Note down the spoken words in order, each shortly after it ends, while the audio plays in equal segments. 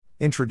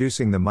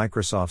Introducing the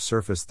Microsoft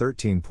Surface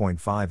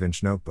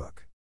 13.5-inch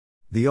notebook.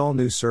 The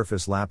all-new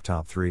Surface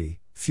Laptop 3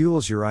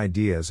 fuels your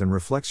ideas and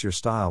reflects your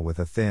style with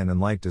a thin and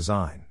light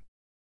design.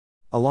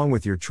 Along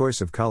with your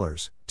choice of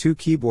colors, 2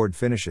 keyboard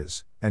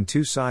finishes, and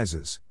 2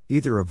 sizes,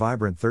 either a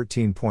vibrant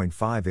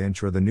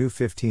 13.5-inch or the new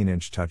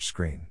 15-inch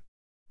touchscreen.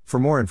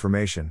 For more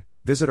information,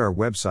 visit our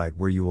website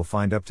where you will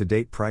find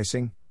up-to-date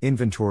pricing,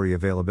 inventory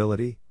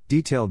availability,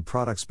 detailed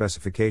product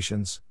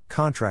specifications,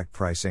 contract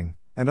pricing,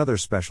 and other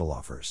special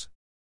offers.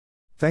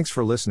 Thanks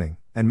for listening,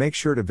 and make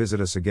sure to visit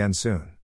us again soon.